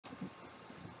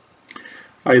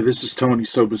Hi, this is Tony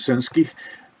Sobocinski,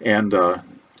 and the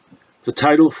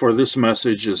title for this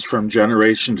message is From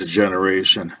Generation to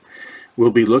Generation.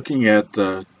 We'll be looking at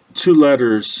the two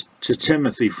letters to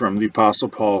Timothy from the Apostle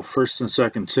Paul, 1st and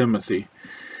 2nd Timothy,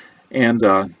 and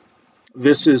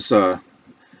this is on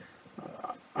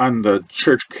the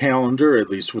church calendar, at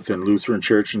least within Lutheran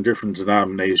Church and different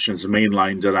denominations,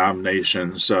 mainline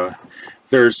denominations.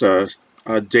 There's a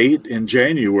date in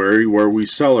January where we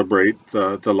celebrate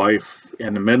the life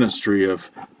and the ministry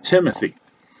of Timothy.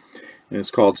 And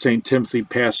it's called St. Timothy,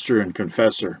 Pastor and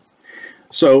Confessor.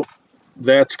 So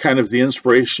that's kind of the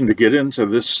inspiration to get into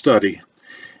this study.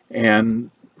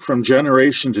 And from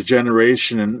generation to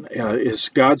generation is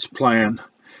God's plan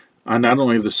on not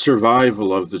only the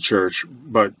survival of the church,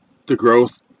 but the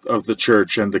growth of the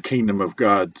church and the kingdom of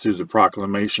God through the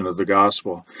proclamation of the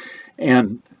gospel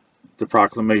and the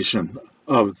proclamation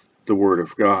of the Word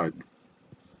of God.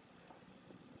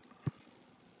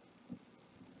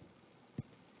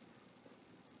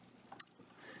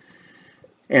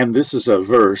 And this is a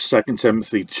verse, 2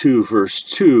 Timothy 2, verse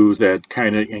 2, that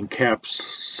kind of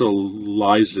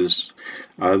encapsulizes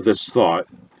this thought.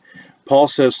 Paul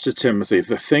says to Timothy,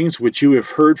 "The things which you have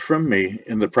heard from me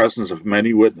in the presence of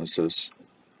many witnesses,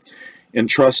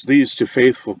 entrust these to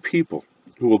faithful people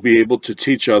who will be able to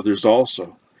teach others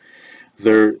also."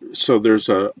 So there's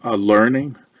a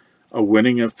learning, a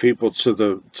winning of people to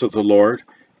the Lord,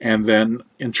 and then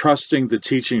entrusting the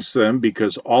teachings to them,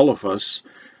 because all of us,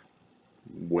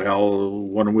 well,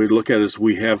 when we look at it,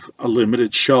 we have a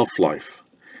limited shelf life.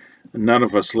 None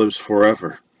of us lives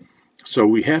forever. So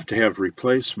we have to have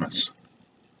replacements.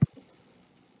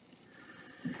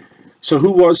 So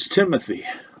who was Timothy?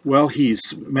 Well,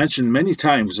 he's mentioned many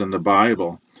times in the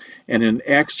Bible. And in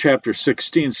Acts chapter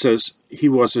 16 says he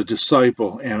was a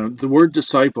disciple. And the word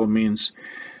disciple means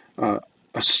a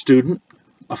student,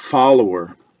 a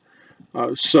follower.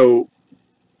 So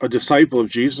a disciple of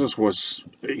Jesus was,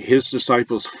 his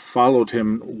disciples followed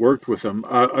him, worked with him.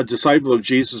 A disciple of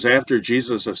Jesus after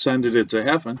Jesus ascended into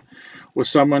heaven was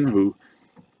someone who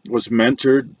was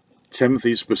mentored,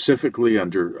 Timothy specifically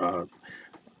under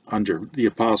the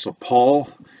Apostle Paul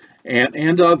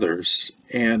and others.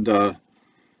 And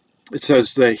it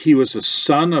says that he was a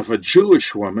son of a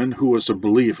Jewish woman who was a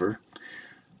believer.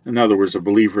 In other words, a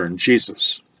believer in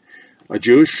Jesus.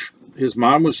 His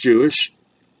mom was Jewish,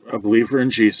 a believer in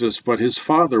Jesus, but his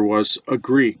father was a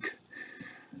Greek.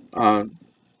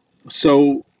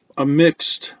 So a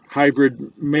mixed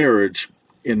hybrid marriage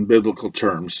in biblical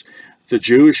terms. The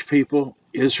Jewish people,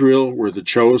 Israel, were the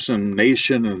chosen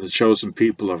nation and the chosen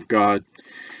people of God.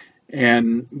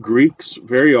 And Greeks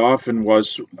very often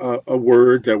was a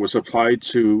word that was applied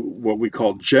to what we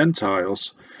call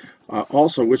Gentiles,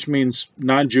 also, which means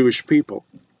non-Jewish people.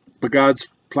 But God's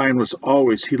plan was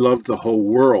always, he loved the whole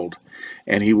world.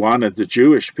 And he wanted the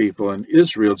Jewish people in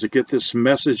Israel to get this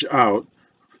message out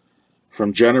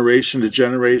from generation to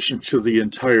generation to the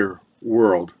entire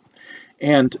world.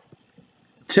 And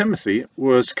Timothy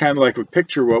was kind of like a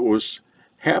picture of what was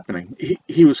happening.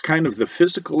 He was kind of the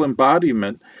physical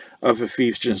embodiment of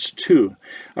Ephesians 2.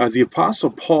 The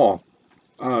Apostle Paul,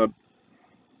 I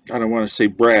don't want to say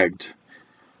bragged,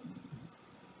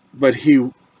 but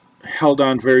he held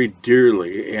on very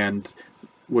dearly and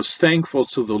was thankful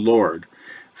to the Lord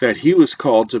that he was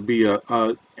called to be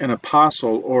an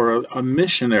apostle or a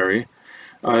missionary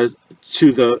to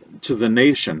the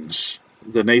nations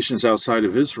outside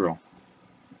of Israel.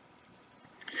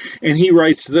 And he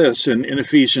writes this in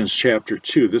Ephesians chapter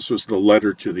 2. This was the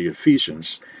letter to the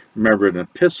Ephesians. Remember, an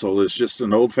epistle is just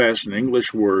an old-fashioned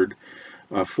English word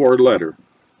for letter.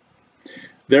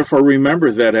 "Therefore remember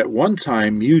that at one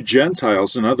time you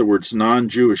Gentiles, in other words,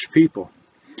 non-Jewish people,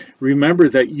 remember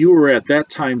that you were at that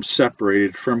time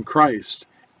separated from Christ,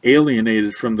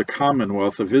 alienated from the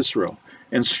commonwealth of Israel,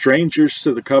 and strangers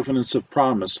to the covenants of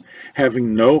promise,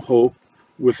 having no hope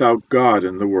without God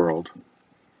in the world."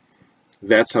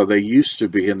 That's how they used to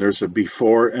be, and there's a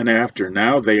before and after.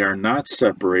 Now they are not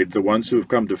separated. The ones who have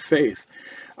come to faith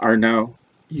are now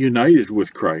united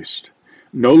with Christ,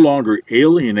 no longer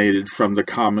alienated from the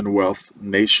commonwealth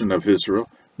nation of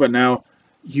Israel, but now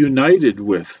united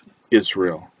with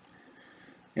Israel.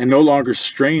 And no longer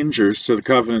strangers to the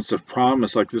covenants of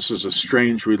promise, like this is a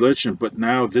strange religion, but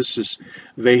now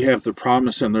they have the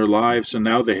promise in their lives, and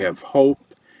now they have hope,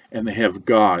 and they have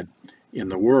God in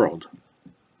the world.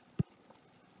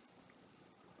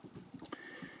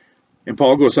 And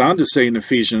Paul goes on to say in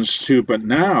Ephesians 2, "But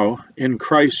now, in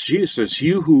Christ Jesus,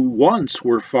 you who once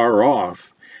were far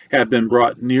off have been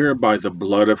brought near by the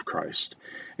blood of Christ.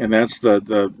 And that's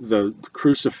the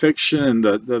crucifixion and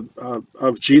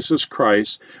of Jesus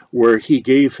Christ, where he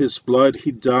gave his blood,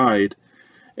 he died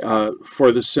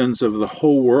for the sins of the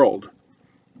whole world.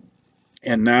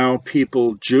 And now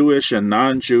people, Jewish and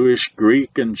non-Jewish,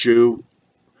 Greek and Jew,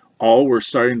 all were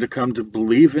starting to come to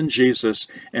believe in Jesus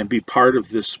and be part of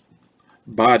this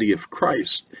body of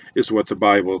Christ, is what the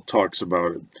Bible talks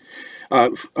about it.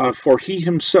 For he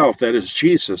himself, that is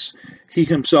Jesus, he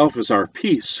himself is our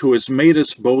peace, who has made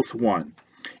us both one.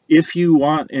 If you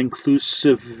want to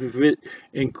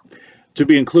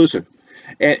be inclusive,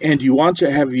 and you want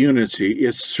to have unity,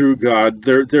 it's through God.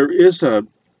 There is a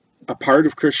part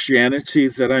of Christianity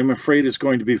that I'm afraid is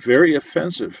going to be very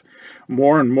offensive,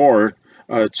 more and more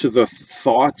to the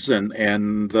thoughts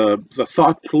and the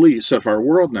thought police of our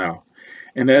world now.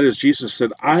 And that is, Jesus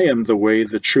said, I am the way,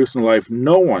 the truth, and life.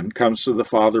 No one comes to the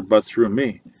Father but through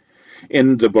me.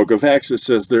 In the book of Acts, it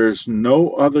says, there is no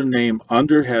other name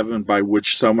under heaven by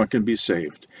which someone can be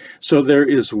saved. So there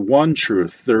is one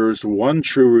truth, there is one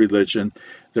true religion,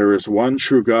 there is one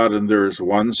true God, and there is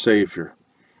one Savior.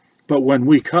 But when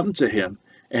we come to him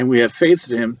and we have faith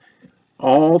in him,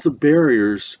 all the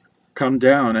barriers come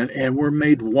down, and we're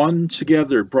made one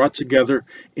together, brought together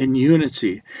in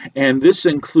unity. And this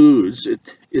includes,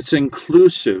 it's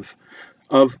inclusive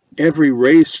of every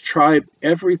race, tribe,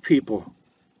 every people.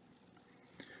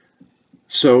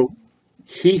 So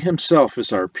he himself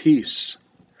is our peace,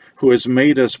 who has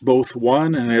made us both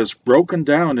one and has broken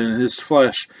down in his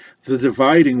flesh the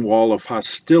dividing wall of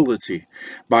hostility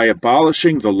by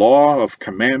abolishing the law of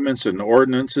commandments and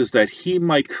ordinances, that he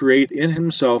might create in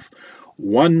himself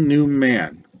one new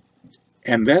man.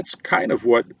 And that's kind of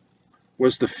what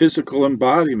was the physical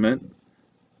embodiment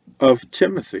of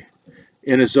Timothy.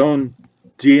 In his own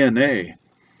DNA,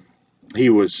 he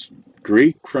was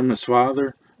Greek from his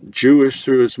father, Jewish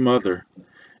through his mother,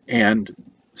 and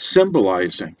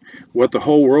symbolizing what the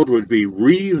whole world would be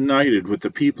reunited with the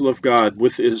people of God,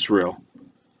 with Israel,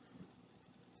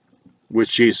 with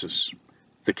Jesus,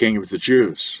 the King of the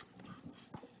Jews.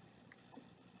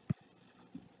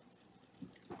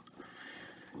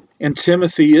 And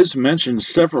Timothy is mentioned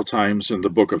several times in the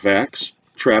book of Acts,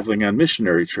 traveling on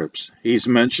missionary trips. He's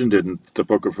mentioned in the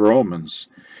book of Romans.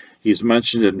 He's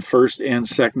mentioned in 1st and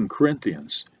 2nd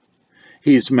Corinthians.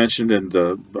 He's mentioned in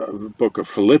the book of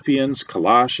Philippians,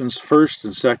 Colossians, 1st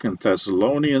and 2nd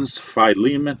Thessalonians,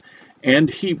 Philemon, and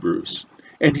Hebrews.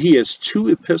 And he has 2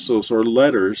 epistles or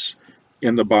letters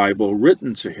in the Bible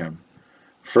written to him,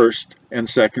 1st and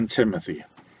 2nd Timothy,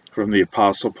 from the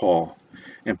Apostle Paul.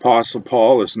 And Apostle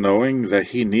Paul is knowing that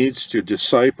he needs to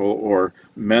disciple or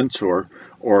mentor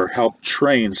or help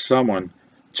train someone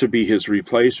to be his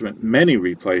replacement, many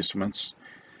replacements,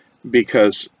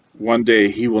 because one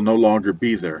day he will no longer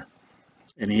be there.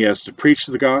 And he has to preach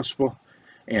the gospel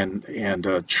and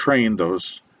train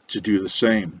those to do the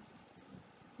same.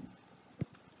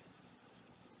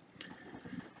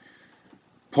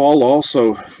 Paul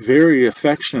also very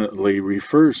affectionately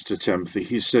refers to Timothy.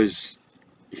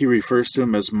 He refers to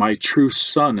him as my true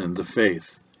son in the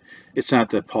faith. It's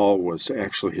not that Paul was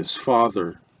actually his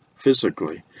father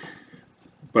physically,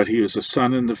 but he was a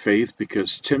son in the faith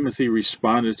because Timothy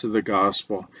responded to the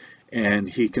gospel and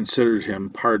he considered him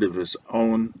part of his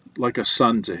own, like a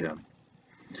son to him.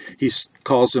 He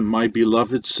calls him my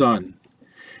beloved son.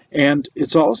 And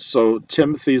it's also,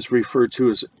 Timothy is referred to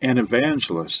as an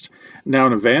evangelist. Now,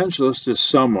 an evangelist is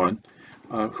someone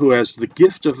who has the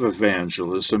gift of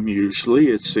evangelism, usually,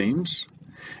 it seems,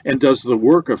 and does the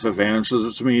work of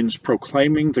evangelism, means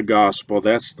proclaiming the gospel.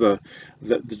 That's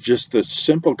just the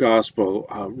simple gospel.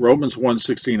 Romans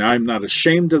 1:16, I am not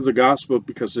ashamed of the gospel,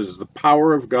 because it is the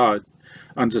power of God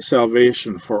unto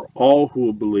salvation for all who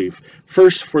will believe,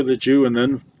 first for the Jew and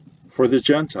then for the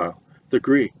Gentile, the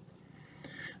Greek.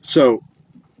 So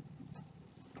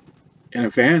an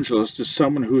evangelist is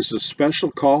someone who has a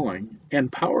special calling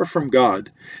and power from God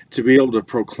to be able to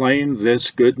proclaim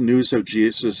this good news of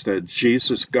Jesus, that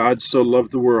Jesus, God so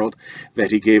loved the world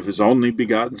that he gave his only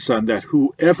begotten Son, that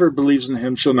whoever believes in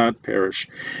him shall not perish,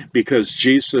 because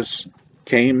Jesus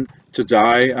came to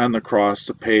die on the cross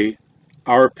to pay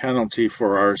our penalty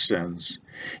for our sins.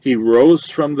 He rose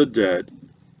from the dead,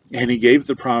 and he gave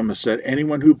the promise that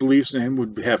anyone who believes in him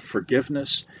would have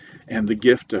forgiveness and the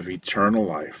gift of eternal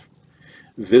life.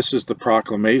 This is the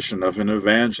proclamation of an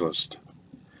evangelist.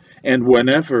 And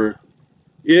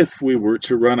if we were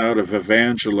to run out of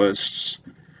evangelists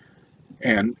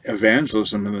and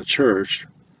evangelism in the church,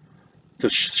 the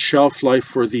shelf life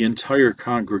for the entire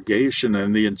congregation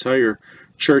and the entire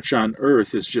church on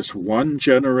earth is just one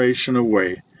generation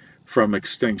away from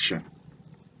extinction.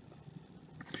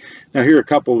 Now here are a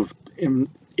couple of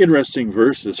interesting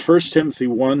verses. 1 Timothy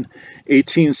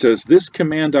 1:18 says, "This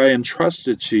command I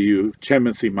entrusted to you,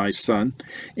 Timothy, my son,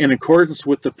 in accordance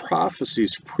with the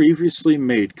prophecies previously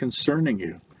made concerning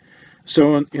you."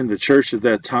 So in the church at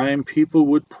that time, people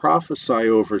would prophesy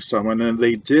over someone, and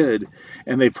they did,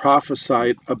 and they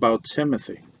prophesied about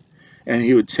Timothy. And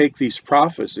he would take these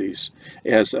prophecies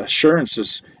as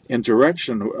assurances and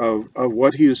direction of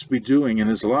what he was to be doing in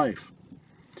his life.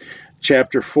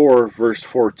 Chapter 4, verse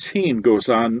 14 goes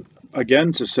on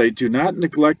again to say, "Do not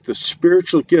neglect the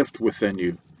spiritual gift within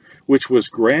you, which was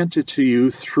granted to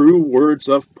you through words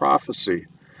of prophecy,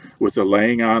 with the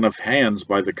laying on of hands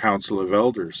by the council of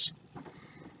elders."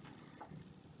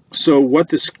 So what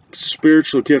this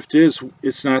spiritual gift is,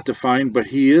 it's not defined, but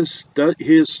he is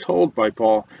told by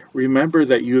Paul, remember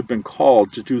that you have been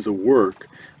called to do the work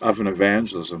of an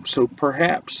evangelism. So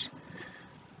perhaps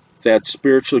that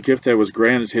spiritual gift that was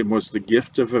granted him was the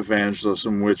gift of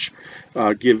evangelism, which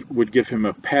would give him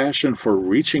a passion for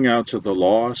reaching out to the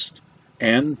lost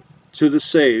and to the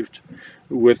saved,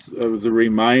 with the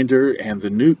reminder and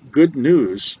the good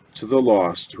news to the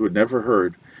lost who had never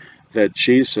heard that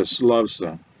Jesus loves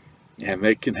them, and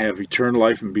they can have eternal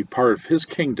life and be part of his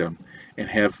kingdom and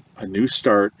have a new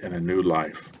start and a new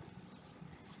life.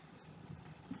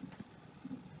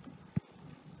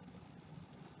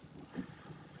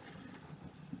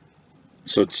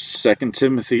 So 2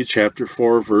 Timothy chapter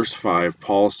 4, verse 5,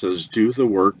 Paul says, "Do the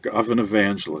work of an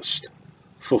evangelist.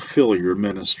 Fulfill your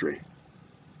ministry."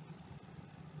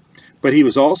 But he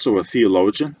was also a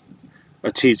theologian,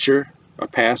 a teacher, a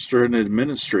pastor, and an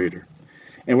administrator.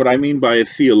 And what I mean by a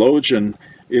theologian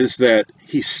is that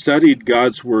he studied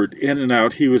God's word in and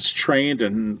out. He was trained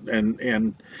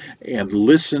and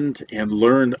listened and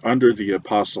learned under the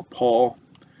Apostle Paul,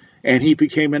 and he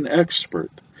became an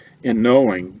expert in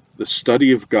knowing the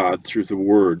study of God through the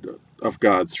Word of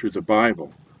God through the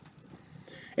Bible.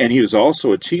 And he was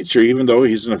also a teacher. Even though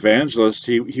he's an evangelist,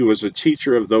 he was a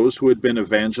teacher of those who had been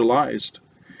evangelized.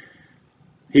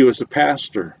 He was a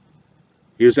pastor.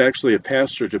 He was actually a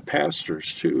pastor to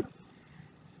pastors too.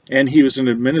 And he was an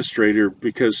administrator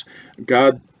because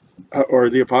God, or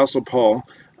the Apostle Paul,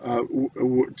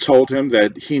 told him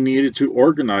that he needed to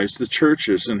organize the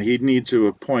churches, and they needed to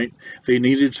appoint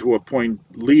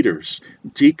leaders,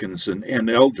 deacons, and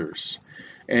elders.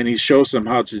 And he shows them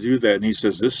how to do that, and he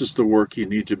says, this is the work you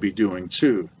need to be doing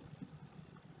too.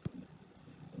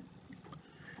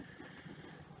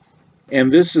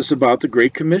 And this is about the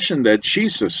Great Commission that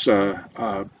Jesus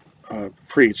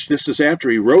preached. This is after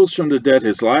he rose from the dead.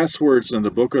 His last words in the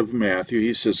book of Matthew,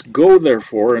 he says, "Go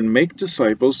therefore and make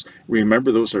disciples."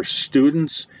 Remember, those are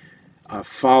students,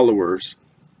 followers,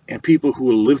 and people who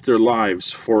will live their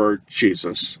lives for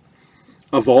Jesus,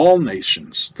 "of all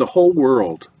nations," the whole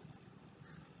world,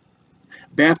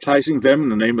 "baptizing them in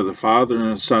the name of the Father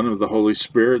and the Son and of the Holy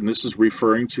Spirit." And this is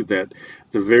referring to the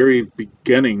very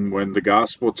beginning when the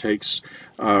gospel takes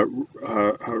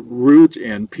root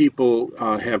and people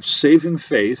have saving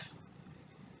faith,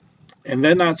 and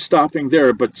then not stopping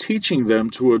there, but teaching them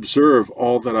to observe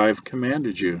all that I've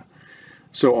commanded you.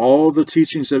 So all the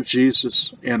teachings of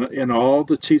Jesus and all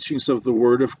the teachings of the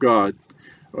Word of God,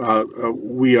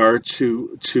 we are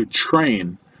to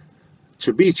train,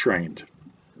 to be trained,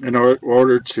 in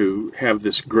order to have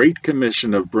this great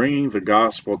commission of bringing the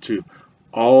gospel to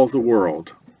all the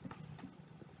world.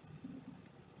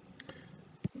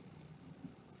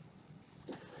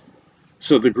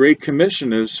 So the Great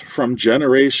Commission is from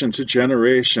generation to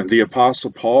generation. The Apostle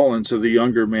Paul and to the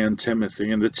younger man Timothy,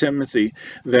 and the Timothy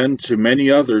then to many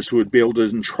others who would be able to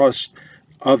entrust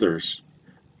others.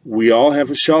 We all have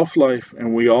a shelf life,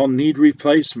 and we all need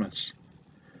replacements.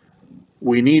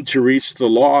 We need to reach the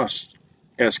lost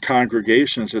as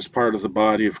congregations, as part of the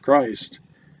body of Christ.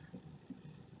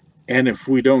 And if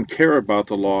we don't care about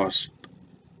the lost,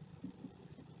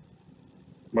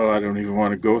 well, I don't even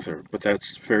want to go there, but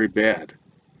that's very bad.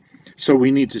 So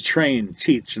we need to train,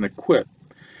 teach, and equip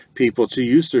people to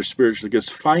use their spiritual gifts,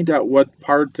 find out what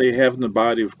part they have in the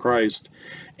body of Christ,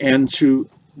 and to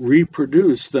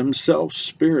reproduce themselves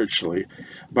spiritually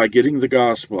by getting the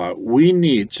gospel out. We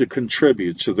need to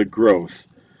contribute to the growth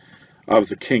of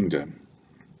the kingdom.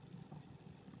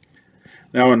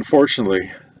 Now, unfortunately,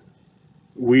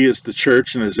 we as the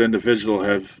church and as individuals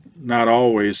have not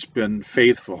always been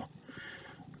faithful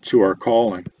to our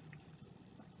calling.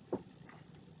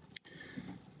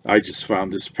 I just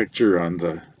found this picture on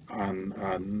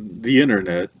the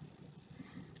internet.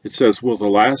 It says, "Will the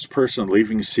last person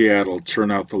leaving Seattle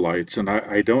turn out the lights?" And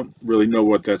I don't really know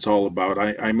what that's all about.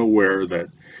 I'm aware that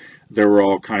there were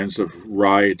all kinds of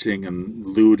rioting and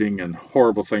looting and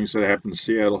horrible things that happened in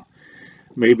Seattle.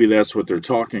 Maybe that's what they're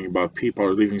talking about. People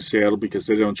are leaving Seattle because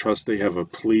they don't trust they have a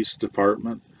police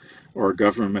department or a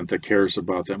government that cares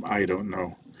about them. I don't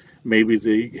know. Maybe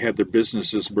they had their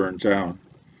businesses burned down.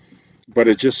 But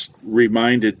it just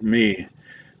reminded me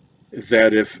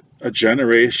that if a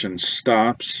generation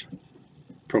stops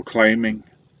proclaiming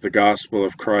the gospel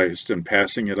of Christ and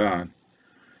passing it on,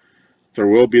 there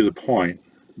will be the point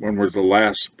when we're the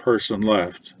last person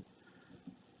left.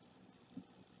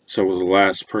 So will the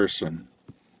last person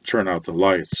turn out the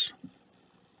lights.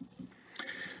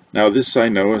 Now this I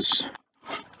know is,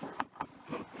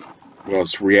 well,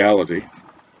 it's reality.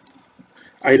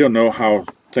 I don't know how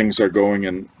things are going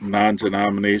in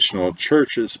non-denominational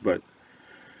churches, but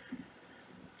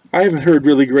I haven't heard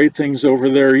really great things over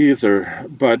there either.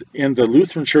 But in the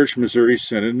Lutheran Church Missouri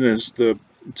Synod is the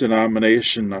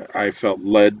denomination I felt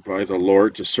led by the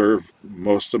Lord to serve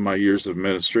most of my years of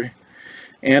ministry,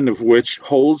 and of which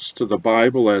holds to the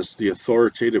Bible as the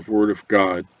authoritative Word of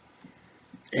God.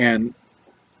 And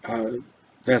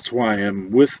that's why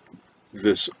I'm with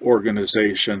this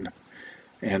organization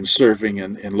and serving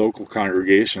in local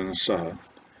congregations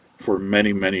for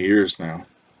many, many years now.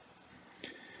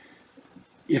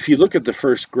 If you look at the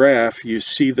first graph, you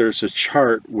see there's a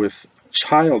chart with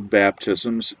child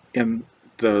baptisms in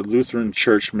the Lutheran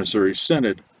Church Missouri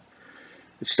Synod.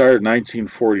 It started in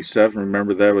 1947.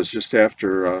 Remember, that was just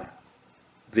after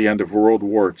the end of World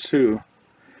War II.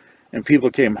 And people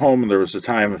came home, and there was a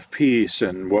time of peace,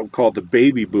 and what we called the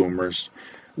baby boomers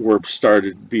were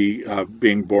started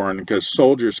being born because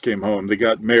soldiers came home. They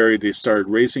got married. They started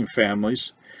raising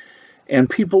families, and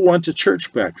people went to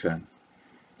church back then.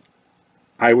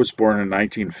 I was born in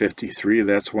 1953.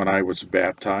 That's when I was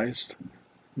baptized,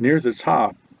 near the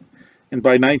top. And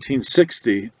by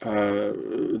 1960,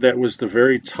 that was the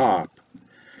very top,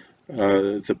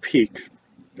 the peak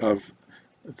of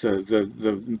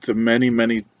the many,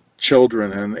 many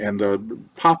children and the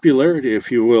popularity,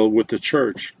 if you will, with the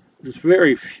church. There's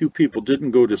very few people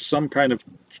didn't go to some kind of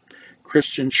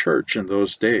Christian church in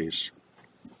those days.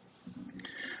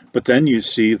 But then you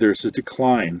see there's a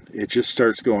decline. It just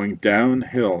starts going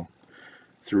downhill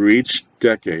through each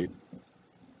decade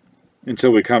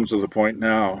until we come to the point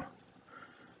now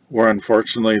where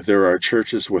unfortunately there are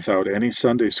churches without any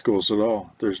Sunday schools at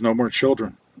all. There's no more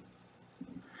children.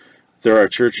 There are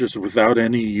churches without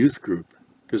any youth group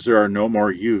because there are no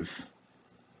more youth.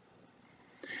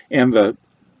 And the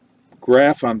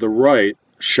graph on the right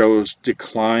shows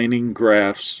declining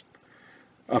graphs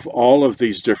of all of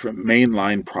these different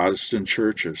mainline Protestant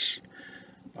churches.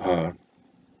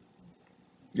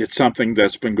 It's something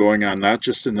that's been going on not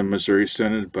just in the Missouri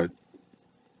Synod, but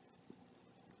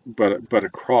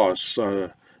across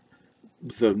the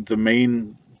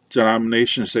main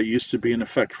denominations that used to be in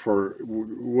effect for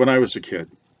when I was a kid.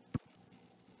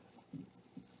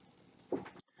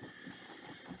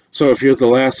 So if you're the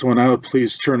last one out,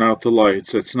 please turn out the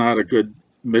lights. It's not a good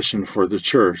mission for the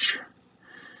church.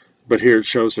 But here it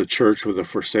shows a church with a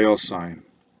for sale sign.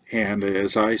 And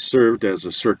as I served as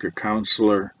a circuit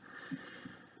counselor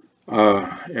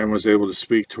and was able to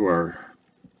speak to our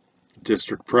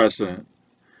district president,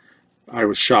 I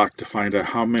was shocked to find out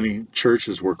how many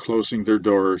churches were closing their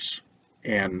doors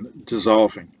and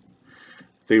dissolving.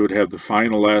 They would have the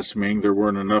final last meeting. There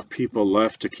weren't enough people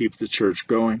left to keep the church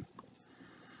going.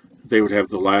 They would have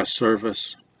the last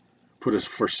service, put a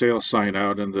for sale sign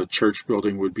out, and the church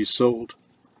building would be sold.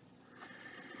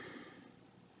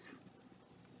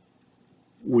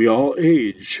 We all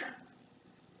age,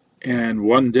 and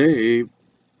one day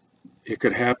it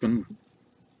could happen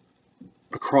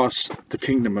across the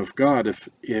kingdom of God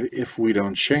if we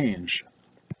don't change.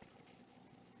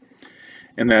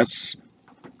 And that's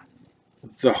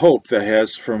the hope that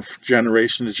has from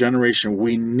generation to generation.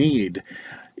 We need.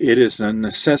 It is a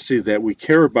necessity that we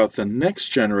care about the next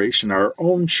generation, our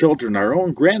own children, our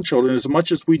own grandchildren, as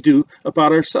much as we do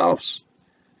about ourselves.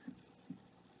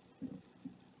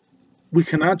 We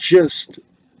cannot just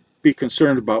be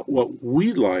concerned about what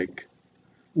we like.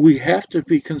 We have to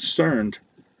be concerned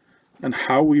on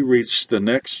how we reach the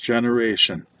next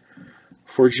generation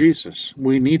for Jesus.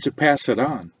 We need to pass it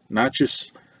on, not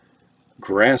just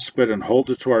grasp it and hold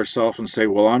it to ourselves and say,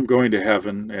 well, I'm going to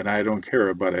heaven and I don't care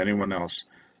about anyone else,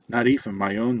 not even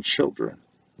my own children.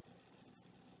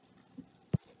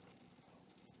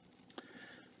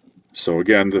 So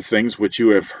again, the things which you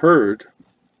have heard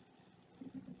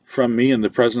from me in the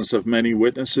presence of many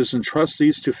witnesses, entrust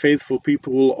these to faithful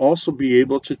people who will also be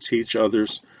able to teach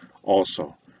others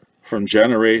also, from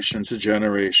generation to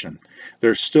generation.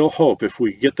 There's still hope if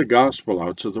we get the gospel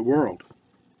out to the world.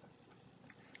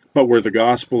 But where the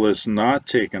gospel is not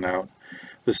taken out,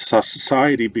 the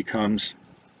society becomes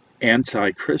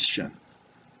anti-Christian.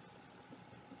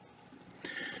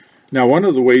 Now, one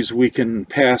of the ways we can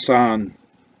pass on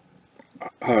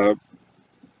our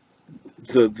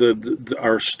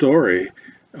story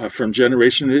from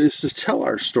generation is to tell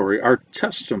our story, our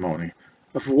testimony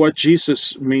of what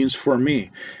Jesus means for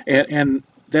me. And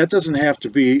that doesn't have to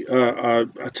be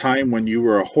a time when you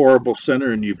were a horrible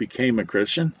sinner and you became a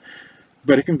Christian,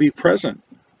 but it can be present.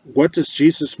 What does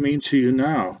Jesus mean to you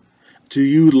now? Do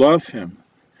you love him?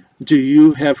 Do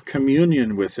you have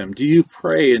communion with him? Do you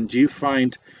pray, and do you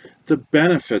find the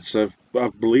benefits of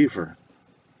believer?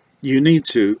 You need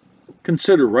to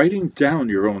consider writing down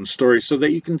your own story so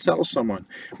that you can tell someone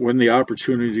when the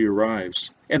opportunity arrives.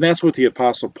 And that's what the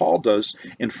Apostle Paul does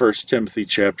in 1 Timothy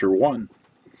chapter 1.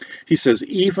 He says,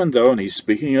 even though, and he's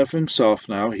speaking of himself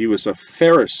now, he was a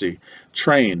Pharisee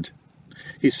trained.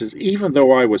 He says, even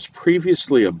though I was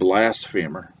previously a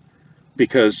blasphemer,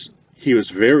 because he was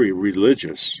very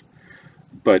religious,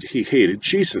 but he hated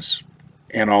Jesus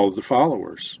and all of the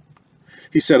followers.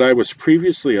 He said, I was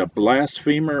previously a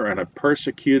blasphemer and a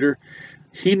persecutor.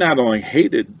 He not only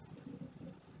hated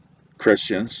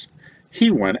Christians,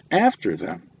 he went after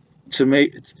them to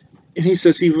make, and he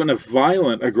says, even a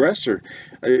violent aggressor.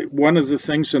 One of the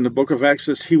things in the book of Acts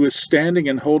is he was standing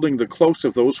and holding the cloaks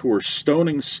of those who were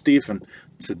stoning Stephen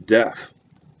to death.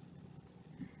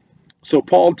 So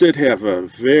Paul did have a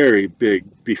very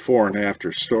big before and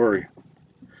after story.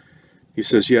 He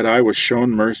says, yet I was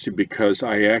shown mercy because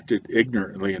I acted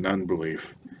ignorantly in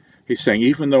unbelief. He's saying,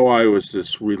 even though I was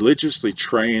this religiously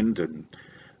trained and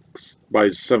by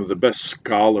some of the best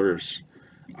scholars,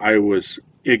 I was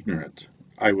ignorant.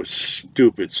 I was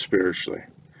stupid spiritually.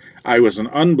 I was an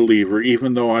unbeliever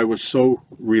even though I was so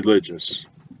religious.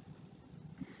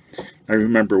 I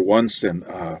remember once, and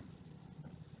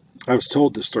I was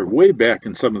told this story way back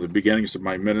in some of the beginnings of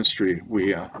my ministry.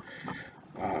 Well,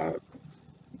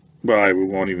 I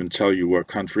won't even tell you what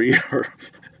country or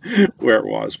where it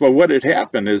was. But what had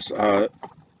happened is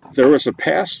there was a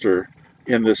pastor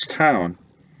in this town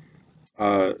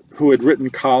who had written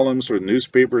columns for the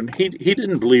newspaper, and he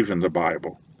didn't believe in the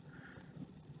Bible.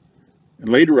 And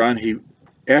later on,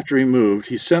 after he moved,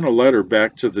 he sent a letter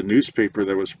back to the newspaper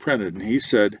that was printed, and he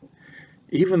said,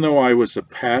 even though I was a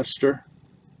pastor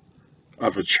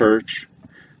of a church,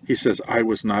 he says, I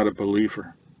was not a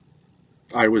believer.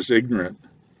 I was ignorant.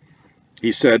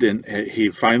 He said, and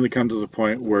he finally come to the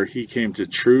point where he came to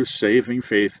true saving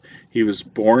faith. He was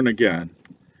born again,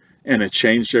 and it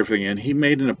changed everything. And he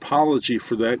made an apology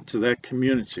for that to that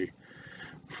community,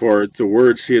 for the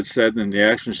words he had said and the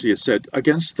actions he had said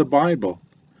against the Bible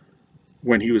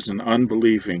when he was an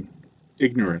unbelieving,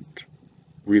 ignorant,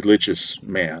 religious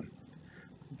man,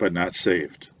 but not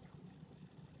saved.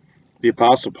 The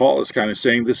Apostle Paul is kind of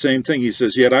saying the same thing. He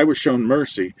says, yet I was shown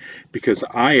mercy because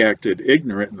I acted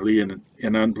ignorantly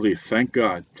in unbelief. Thank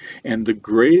God. And the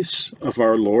grace of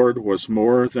our Lord was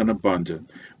more than abundant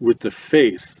with the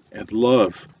faith and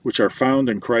love which are found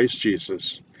in Christ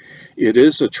Jesus. It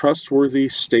is a trustworthy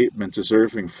statement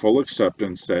deserving full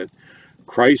acceptance that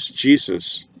Christ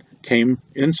Jesus came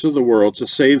into the world to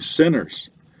save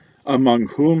sinners, among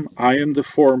whom I am the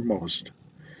foremost.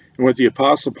 And what the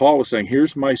Apostle Paul was saying,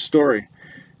 here's my story.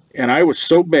 And I was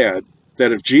so bad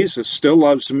that if Jesus still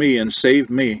loves me and saved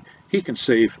me, he can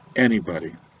save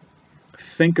anybody.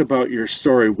 Think about your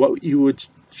story, what you would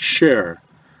share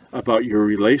about your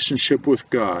relationship with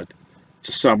God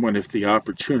to someone if the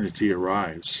opportunity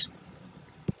arrives.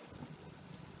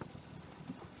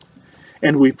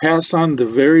 And we pass on the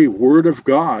very word of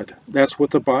God. That's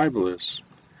what the Bible is.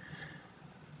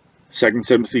 2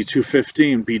 Timothy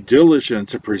 2:15, be diligent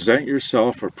to present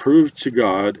yourself approved to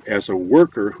God as a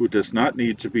worker who does not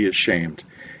need to be ashamed,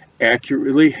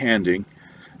 accurately handling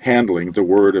the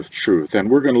word of truth. And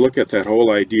we're going to look at that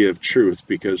whole idea of truth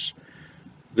because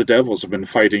the devils have been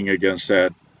fighting against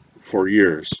that for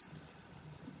years.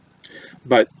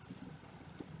 But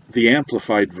the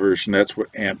Amplified Version, that's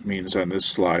what amp means on this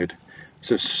slide,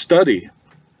 says study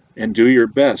and do your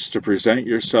best to present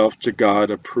yourself to God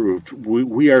approved.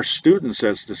 We are students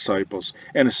as disciples,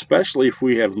 and especially if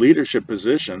we have leadership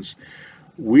positions,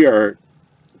 we are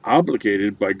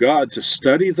obligated by God to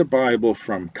study the Bible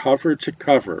from cover to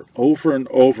cover, over and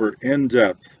over, in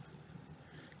depth,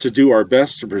 to do our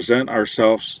best to present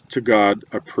ourselves to God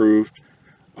approved,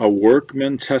 a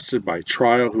workman tested by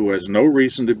trial who has no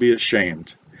reason to be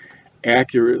ashamed,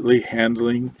 accurately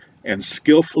handling and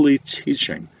skillfully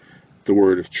teaching the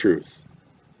word of truth.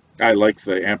 I like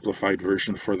the Amplified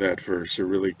Version for that verse.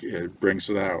 It brings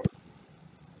it out.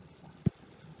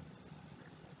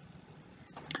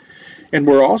 And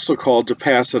we're also called to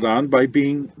pass it on by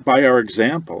our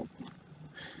example.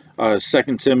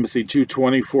 2 Timothy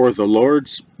 2:24, the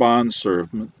Lord's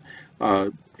bondservant,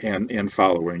 and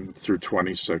following through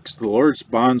 26. The Lord's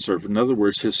bondservant, in other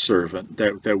words, his servant,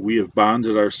 that we have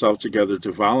bonded ourselves together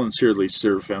to voluntarily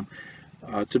serve him,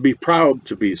 to be proud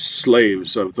to be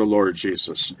slaves of the Lord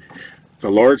Jesus.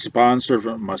 The Lord's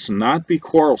bondservant must not be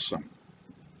quarrelsome,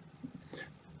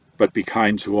 but be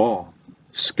kind to all,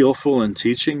 skillful in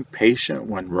teaching, patient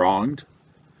when wronged,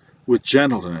 with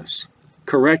gentleness,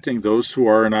 correcting those who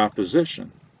are in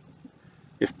opposition,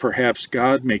 if perhaps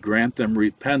God may grant them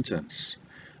repentance,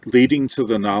 leading to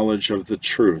the knowledge of the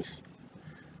truth,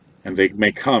 and they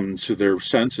may come to their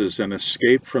senses and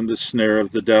escape from the snare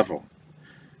of the devil,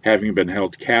 having been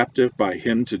held captive by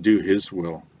him to do his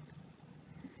will.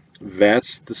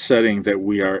 That's the setting that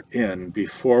we are in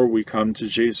before we come to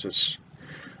Jesus.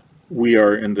 We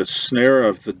are in the snare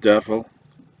of the devil,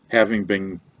 having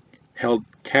been held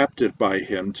captive by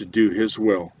him to do his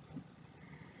will.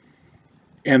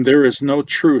 And there is no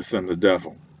truth in the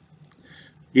devil.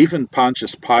 Even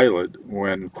Pontius Pilate,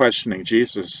 when questioning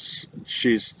Jesus,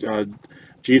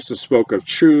 Jesus spoke of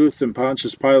truth, and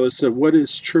Pontius Pilate said, "What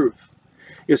is truth?"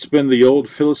 It's been the old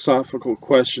philosophical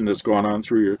question that's gone on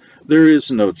through your. There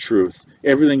is no truth.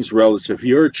 Everything's relative.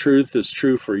 Your truth is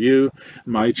true for you,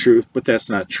 my truth, but that's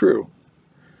not true.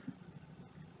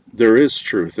 There is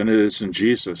truth, and it is in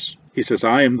Jesus. He says,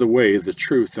 "I am the way, the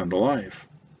truth, and the life."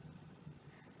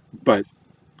 But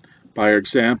by our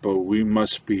example, we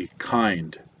must be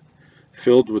kind,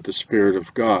 filled with the Spirit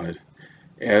of God,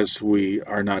 as we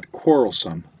are not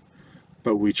quarrelsome,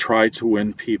 but we try to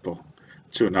win people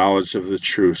to a knowledge of the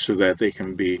truth so that they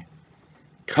can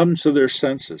come to their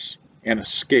senses and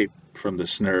escape from the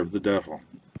snare of the devil.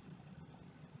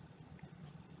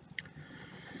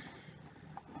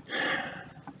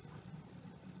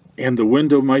 And the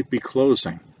window might be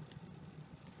closing.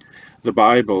 The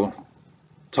Bible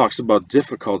talks about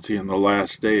difficulty in the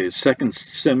last days.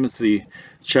 2 Timothy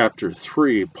chapter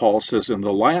 3, Paul says, in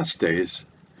the last days,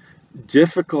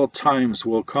 difficult times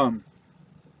will come.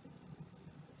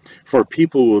 For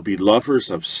people will be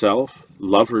lovers of self,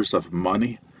 lovers of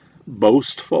money,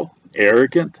 boastful,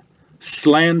 arrogant,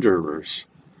 slanderers,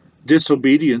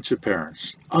 disobedient to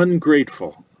parents,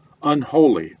 ungrateful,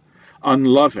 unholy,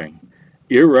 unloving,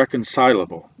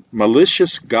 irreconcilable,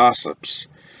 malicious gossips,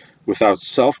 without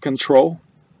self-control,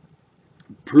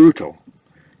 brutal,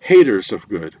 haters of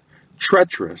good,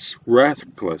 treacherous,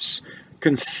 reckless,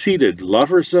 conceited,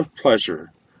 lovers of pleasure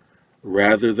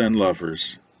rather than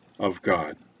lovers of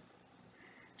God.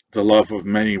 The love of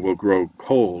many will grow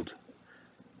cold,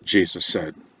 Jesus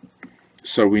said.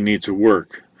 So we need to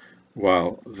work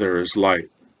while there is light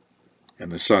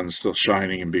and the sun's still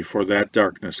shining, and before that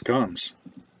darkness comes.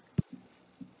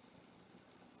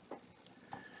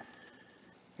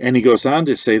 And he goes on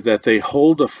to say that they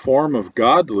hold a form of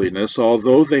godliness,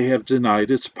 although they have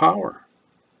denied its power.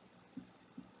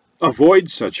 Avoid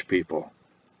such people.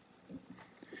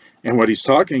 And what he's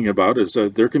talking about is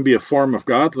that there can be a form of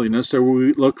godliness that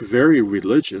we look very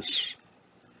religious.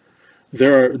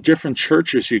 There are different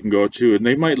churches you can go to, and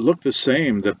they might look the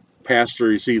same. The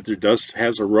pastor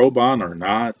has a robe on or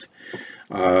not.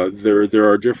 There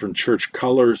are different church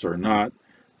colors or not,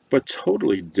 but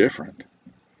totally different.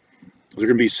 There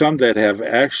can be some that have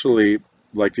actually,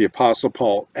 like the Apostle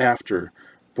Paul,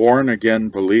 born-again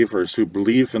believers who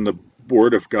believe in the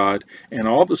Word of God and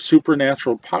all the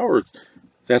supernatural power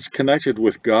that's connected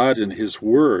with God and His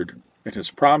Word and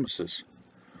His promises.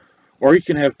 Or you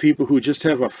can have people who just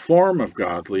have a form of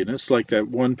godliness, like that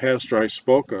one pastor I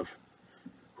spoke of,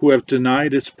 who have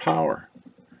denied its power.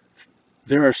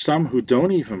 There are some who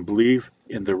don't even believe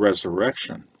in the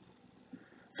resurrection.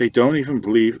 They don't even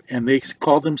believe, and they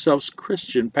call themselves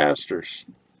Christian pastors.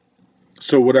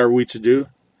 So what are we to do?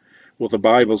 Well, the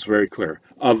Bible's very clear.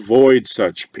 Avoid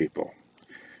such people.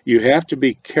 You have to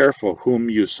be careful whom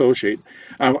you associate.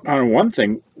 On one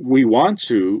thing, we want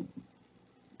to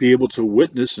be able to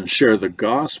witness and share the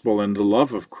gospel and the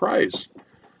love of Christ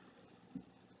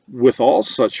with all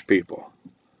such people,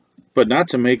 but not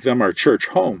to make them our church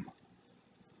home,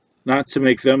 not to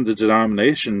make them the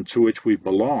denomination to which we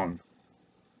belong.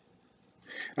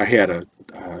 I had a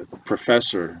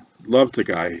professor, loved the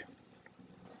guy,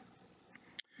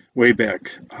 way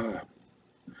back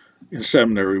in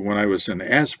seminary when I was in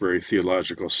Asbury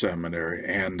Theological Seminary,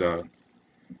 and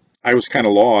I was kind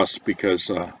of lost because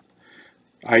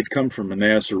I'd come from a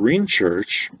Nazarene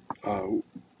church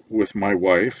with my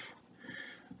wife,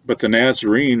 but the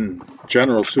Nazarene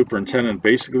general superintendent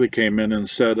basically came in and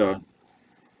said,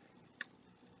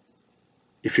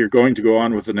 if you're going to go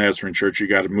on with the Nazarene church, you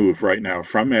got to move right now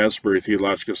from Asbury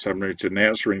Theological Seminary to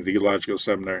Nazarene Theological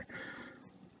Seminary,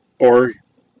 or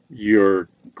your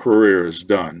career is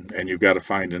done and you've got to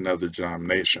find another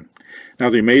denomination.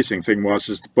 Now, the amazing thing was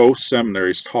is both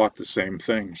seminaries taught the same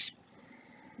things.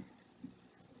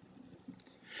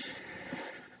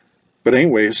 But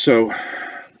anyway, so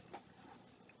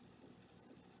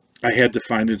I had to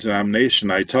find a denomination.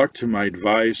 I talked to my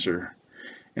advisor,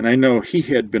 and I know he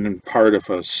had been part of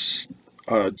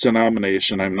a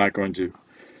denomination. I'm not going to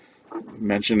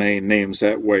mention any names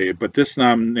that way, but this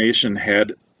denomination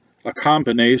had a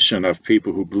combination of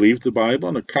people who believed the Bible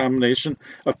and a combination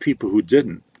of people who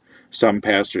didn't. Some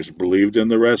pastors believed in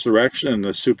the resurrection and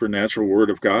the supernatural Word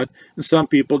of God, and some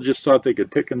people just thought they could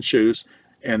pick and choose,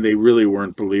 and they really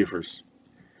weren't believers.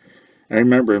 I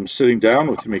remember him sitting down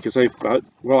with me because I thought,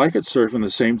 well, I could serve in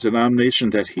the same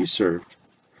denomination that he served.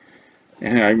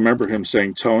 And I remember him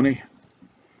saying, Tony,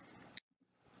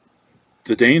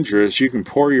 the danger is you can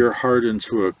pour your heart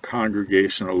into a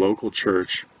congregation, a local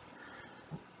church,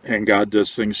 and God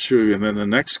does things through you. And then the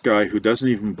next guy who doesn't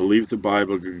even believe the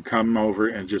Bible can come over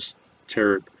and just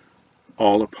tear it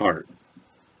all apart.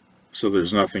 So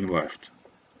there's nothing left.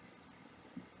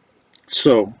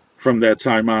 So from that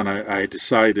time on, I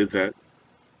decided that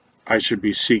I should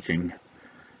be seeking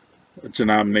a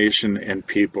denomination and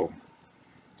people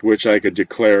which I could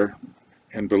declare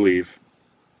and believe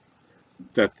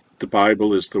that the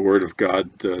Bible is the Word of God,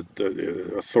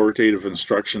 the authoritative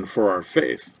instruction for our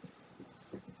faith.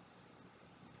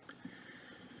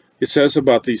 It says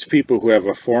about these people who have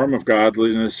a form of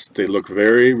godliness, they look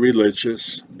very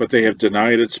religious, but they have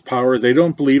denied its power. They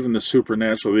don't believe in the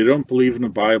supernatural. They don't believe in the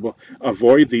Bible.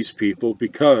 Avoid these people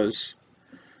because,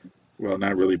 well,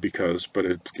 not really because, but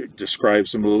it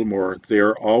describes them a little more. They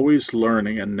are always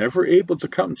learning and never able to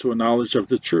come to a knowledge of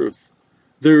the truth.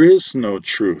 There is no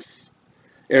truth.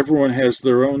 Everyone has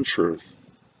their own truth,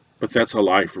 but that's a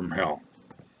lie from hell.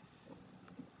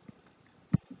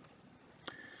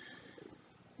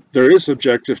 There is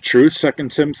objective truth. 2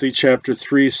 Timothy chapter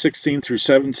 3, 16 through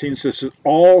 17 says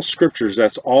all scriptures,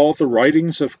 that's all the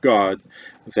writings of God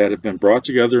that have been brought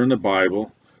together in the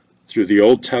Bible through the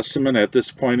Old Testament at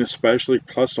this point especially,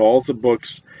 plus all the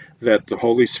books that the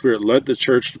Holy Spirit led the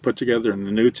church to put together in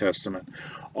the New Testament.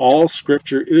 All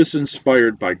scripture is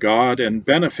inspired by God and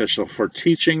beneficial for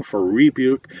teaching, for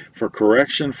rebuke, for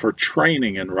correction, for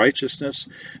training in righteousness,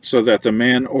 so that the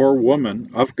man or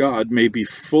woman of God may be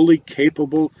fully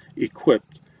capable,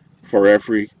 equipped for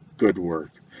every good work.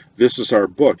 This is our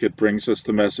book. It brings us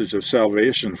the message of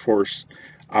salvation for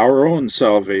our own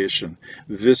salvation.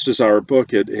 This is our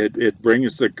book. It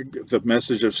brings the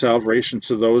message of salvation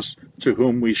to those to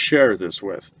whom we share this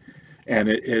with. And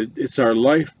it's our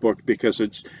life book because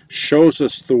it shows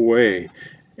us the way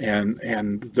and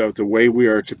the way we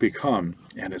are to become,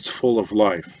 and it's full of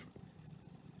life.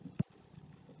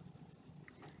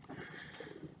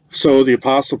 So the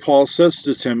Apostle Paul says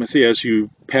to Timothy, as you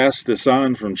pass this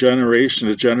on from generation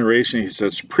to generation, he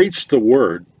says, preach the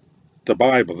word, the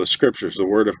Bible, the scriptures, the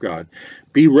word of God.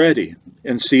 Be ready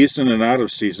in season and out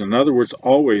of season. In other words,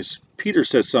 always. Peter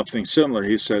said something similar.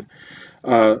 He said,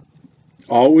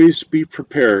 always be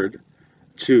prepared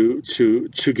to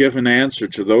give an answer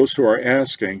to those who are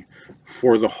asking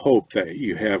for the hope that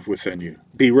you have within you.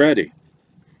 Be ready.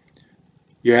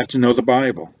 You have to know the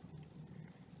Bible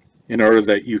in order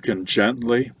that you can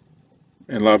gently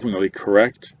and lovingly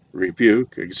correct,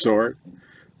 rebuke, exhort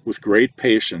with great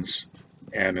patience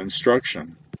and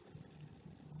instruction.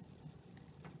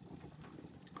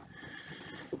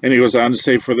 And he goes on to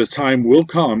say, for the time will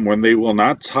come when they will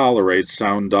not tolerate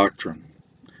sound doctrine.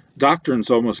 Doctrine's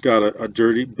almost got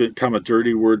become a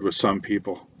dirty word with some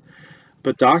people.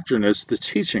 But doctrine is the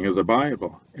teaching of the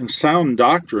Bible. And sound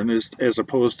doctrine is, as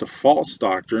opposed to false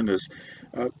doctrine, is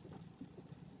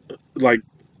like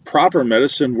proper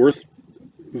medicine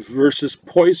versus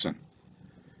poison.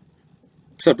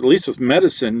 Except at least with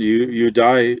medicine, you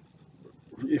die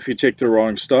if you take the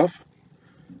wrong stuff.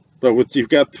 But you've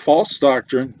got false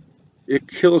doctrine, it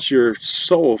kills your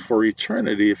soul for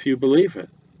eternity if you believe it.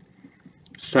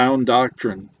 Sound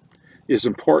doctrine is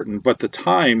important, but the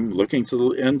time, looking to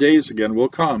the end days again, will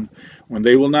come when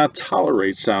they will not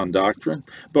tolerate sound doctrine,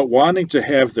 but wanting to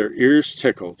have their ears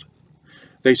tickled.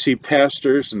 They see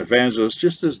pastors and evangelists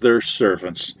just as their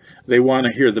servants. They want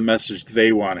to hear the message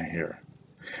they want to hear.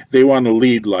 They want to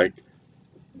lead like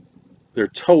they're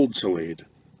told to lead.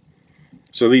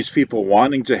 So these people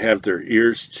wanting to have their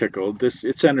ears tickled,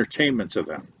 it's entertainment to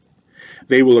them.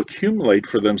 They will accumulate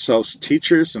for themselves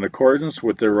teachers in accordance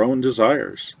with their own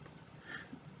desires.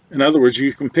 In other words,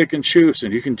 you can pick and choose,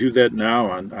 and you can do that now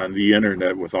on the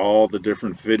internet with all the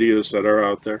different videos that are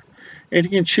out there. And you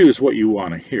can choose what you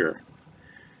want to hear.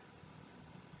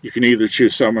 You can either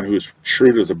choose someone who's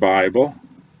true to the Bible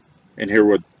and hear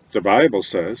what the Bible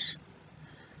says,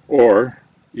 or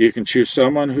you can choose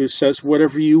someone who says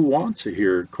whatever you want to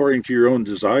hear according to your own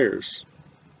desires.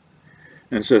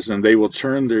 And it says, and they will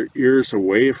turn their ears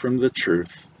away from the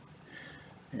truth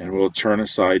and will turn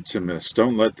aside to myths.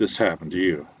 Don't let this happen to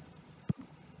you.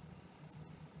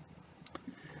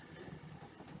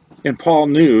 And Paul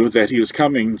knew that he was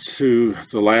coming to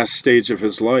the last stage of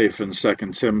his life in 2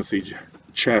 Timothy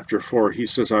chapter 4. He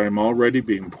says, I am already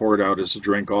being poured out as a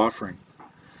drink offering,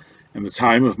 and the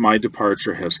time of my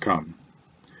departure has come.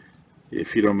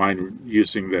 If you don't mind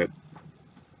using that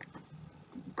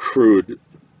crude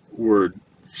word,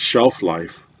 shelf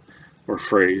life, or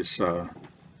phrase,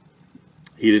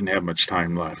 he didn't have much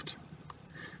time left.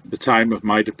 The time of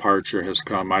my departure has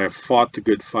come. I have fought the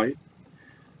good fight.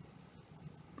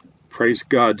 Praise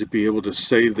God to be able to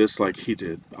say this like he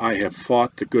did. I have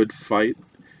fought the good fight.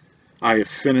 I have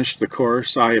finished the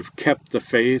course. I have kept the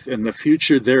faith. In the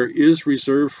future there is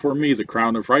reserved for me the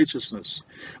crown of righteousness,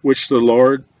 which the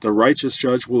Lord, the righteous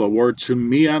judge, will award to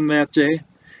me on that day,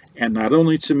 and not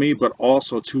only to me, but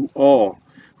also to all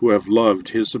who have loved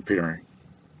his appearing.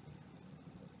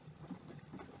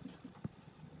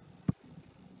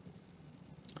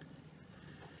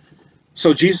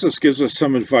 So Jesus gives us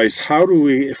some advice. How do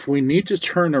we, if we need to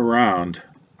turn around,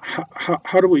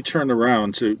 how do we turn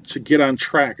around to get on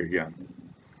track again?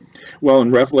 Well,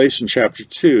 in Revelation chapter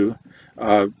 2,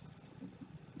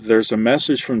 there's a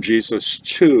message from Jesus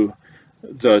to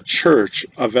the church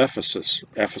of Ephesus.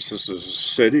 Ephesus is a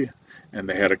city, and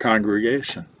they had a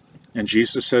congregation. And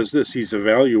Jesus says this, he's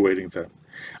evaluating them.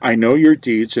 I know your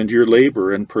deeds and your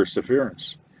labor and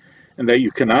perseverance, and that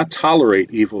you cannot tolerate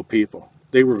evil people.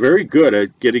 They were very good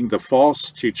at getting the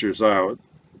false teachers out,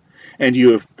 and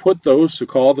you have put those who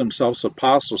call themselves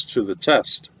apostles to the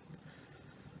test,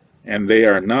 and they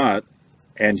are not,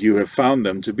 and you have found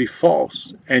them to be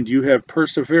false, and you have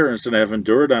perseverance and have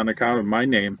endured on account of my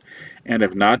name, and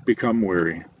have not become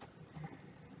weary.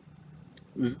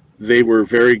 They were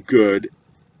very good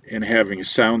in having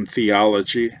sound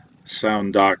theology,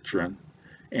 sound doctrine,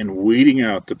 and weeding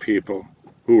out the people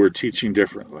who were teaching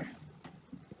differently.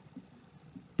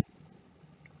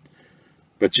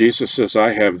 But Jesus says,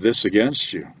 I have this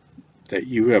against you, that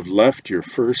you have left your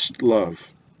first love.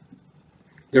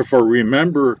 Therefore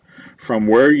remember from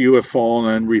where you have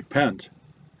fallen and repent,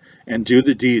 and do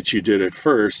the deeds you did at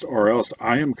first, or else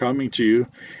I am coming to you,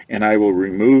 and I will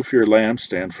remove your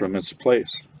lampstand from its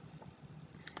place.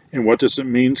 And what does it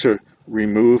mean to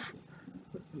remove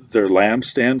their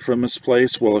lampstand from its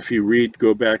place? Well, if you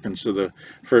go back into the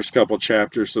first couple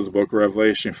chapters of the book of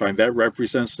Revelation, you find that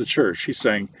represents the church. He's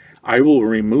saying, I will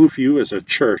remove you as a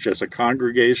church, as a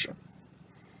congregation,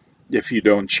 if you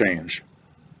don't change.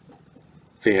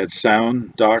 They had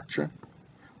sound doctrine.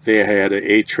 They had a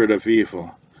hatred of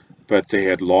evil, but they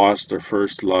had lost their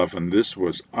first love, and this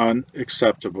was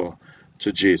unacceptable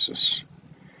to Jesus.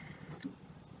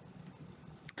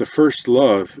 The first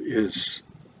love is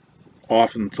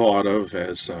often thought of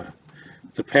as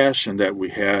the passion that we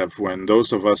have when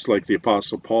those of us like the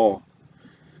Apostle Paul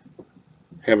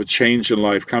have a change in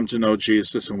life, come to know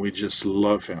Jesus, and we just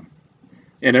love him.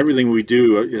 And everything we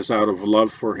do is out of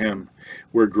love for him.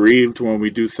 We're grieved when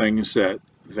we do things that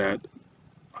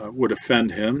would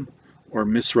offend him or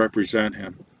misrepresent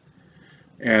him.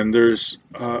 And there's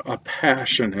a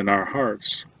passion in our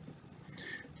hearts.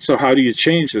 So how do you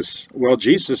change this? Well,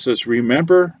 Jesus says,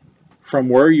 remember from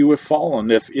where you have fallen.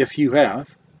 If you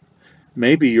have,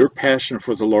 maybe your passion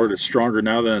for the Lord is stronger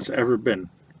now than it's ever been.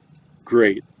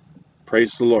 Great.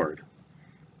 Praise the Lord.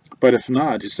 But if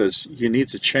not, he says, you need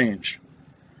to change.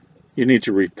 You need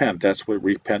to repent. That's what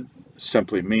repent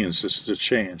simply means, is to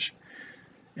change.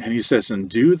 And he says, and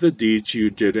do the deeds you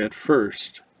did at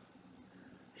first.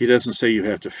 He doesn't say you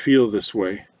have to feel this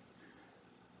way.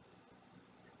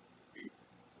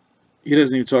 He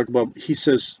doesn't even talk about, he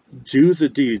says, do the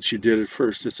deeds you did at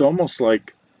first. It's almost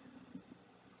like,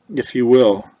 if you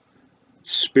will,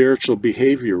 spiritual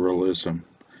behavioralism.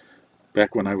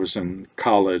 Back when I was in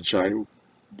college, I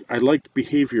liked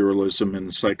behavioralism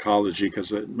in psychology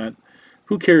because it meant,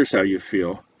 who cares how you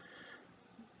feel?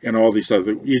 And all these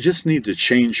other, you just need to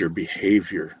change your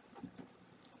behavior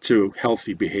to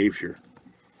healthy behavior.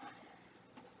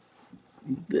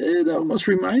 It almost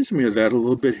reminds me of that a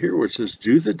little bit here, where it says,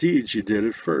 do the deeds you did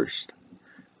at first,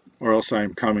 or else I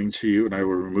am coming to you and I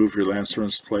will remove your lamps from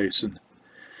its place. And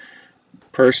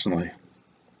personally,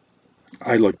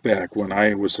 I look back when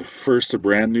I was a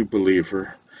brand new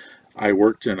believer. I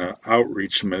worked in an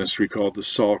outreach ministry called the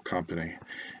Salt Company,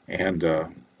 and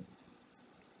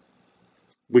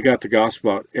We got the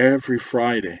gospel out every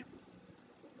Friday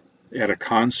at a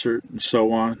concert and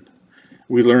so on.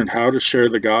 We learned how to share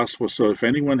the gospel, so if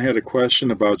anyone had a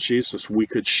question about Jesus, we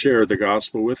could share the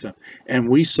gospel with them. And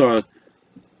we saw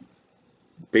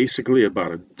basically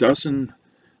about a dozen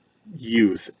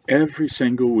youth every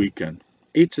single weekend,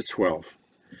 8 to 12,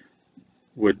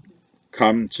 would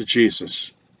come to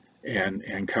Jesus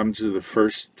and come to the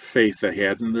first faith they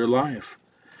had in their life.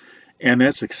 And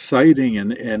that's exciting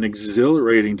and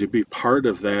exhilarating to be part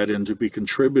of that and to be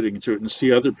contributing to it and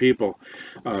see other people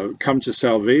come to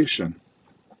salvation.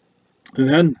 And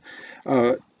then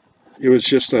it was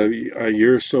just a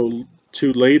year or so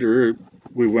two later,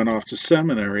 we went off to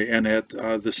seminary. And at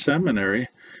the seminary,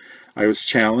 I was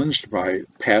challenged by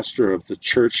pastor of the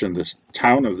church in the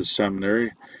town of the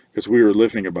seminary, because we were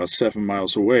living about 7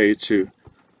 miles away, to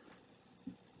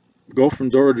go from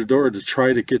door to door to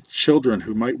try to get children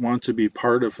who might want to be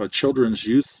part of a children's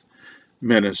youth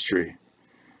ministry.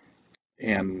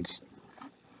 And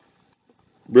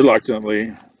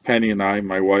reluctantly, Penny and I,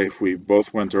 my wife, we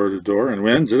both went door to door, and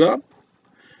we ended up,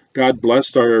 God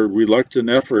blessed our reluctant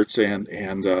efforts, and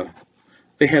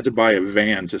they had to buy a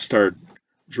van to start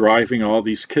driving all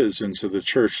these kids into the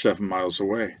church 7 miles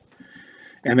away.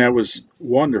 And that was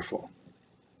wonderful.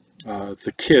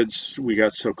 The kids we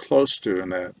got so close to,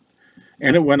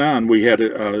 and it went on. We had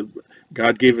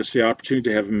God gave us the opportunity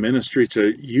to have a ministry to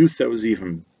youth that was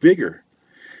even bigger,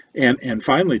 and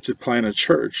finally to plant a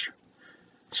church.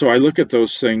 So I look at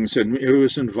those things, and it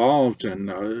was involved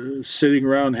in sitting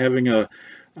around having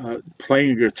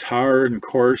playing a guitar and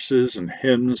courses and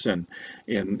hymns and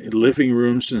in living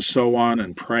rooms and so on,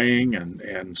 and praying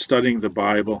and studying the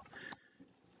Bible.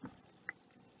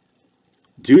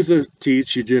 Do the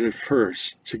deeds you did at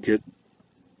first to get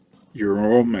your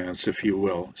romance, if you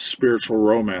will, spiritual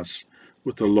romance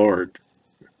with the Lord,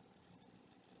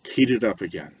 heated up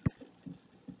again.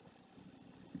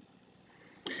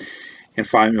 And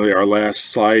finally, our last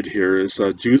slide here is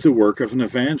do the work of an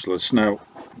evangelist. Now,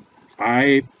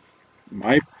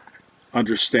 my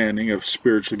understanding of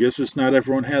spiritual gifts is not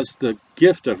everyone has the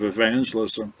gift of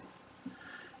evangelism.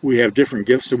 We have different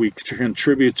gifts that we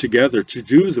contribute together to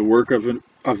do the work of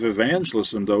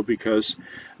evangelism, though, because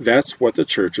that's what the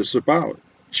church is about.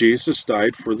 Jesus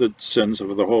died for the sins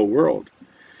of the whole world.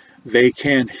 They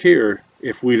can't hear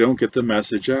if we don't get the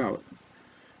message out.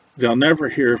 They'll never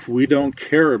hear if we don't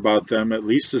care about them at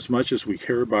least as much as we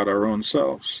care about our own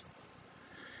selves.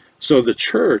 So the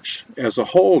church as a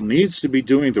whole needs to be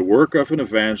doing the work of an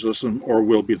evangelism, or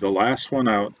we'll be the last one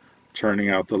out, turning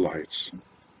out the lights.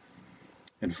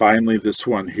 And finally, this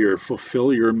one here,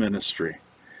 fulfill your ministry.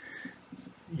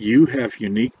 You have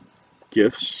unique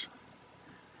gifts.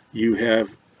 You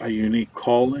have a unique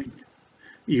calling.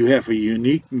 You have a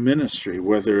unique ministry,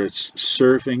 whether it's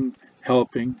serving,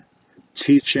 helping,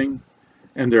 teaching,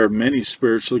 and there are many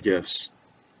spiritual gifts.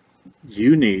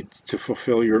 You need to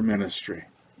fulfill your ministry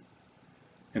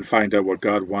and find out what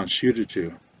God wants you to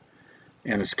do.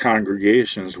 And as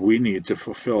congregations, we need to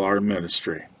fulfill our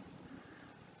ministry.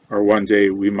 Or one day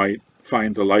we might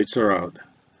find the lights are out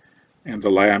and the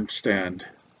lampstand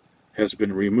has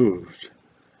been removed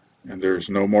and there's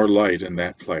no more light in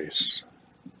that place.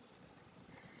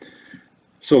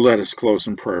 So let us close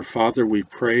in prayer. Father, we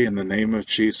pray in the name of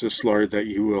Jesus, Lord, that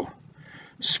you will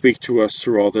speak to us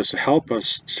through all this. Help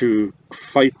us to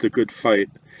fight the good fight,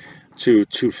 to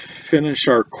finish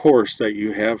our course that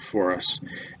you have for us.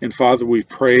 And Father, we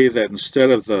pray that instead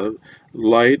of the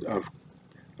light of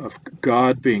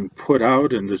God being put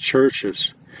out in the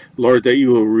churches, Lord, that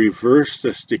you will reverse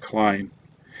this decline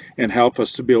and help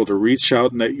us to be able to reach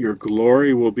out, and that your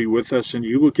glory will be with us, and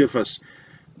you will give us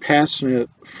passionate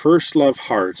first love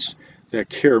hearts that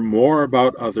care more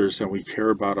about others than we care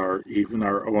about even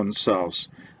our own selves,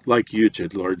 like you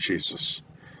did, Lord Jesus.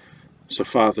 So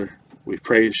Father, we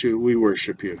praise you, we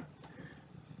worship you.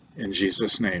 In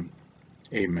Jesus' name,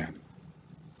 amen.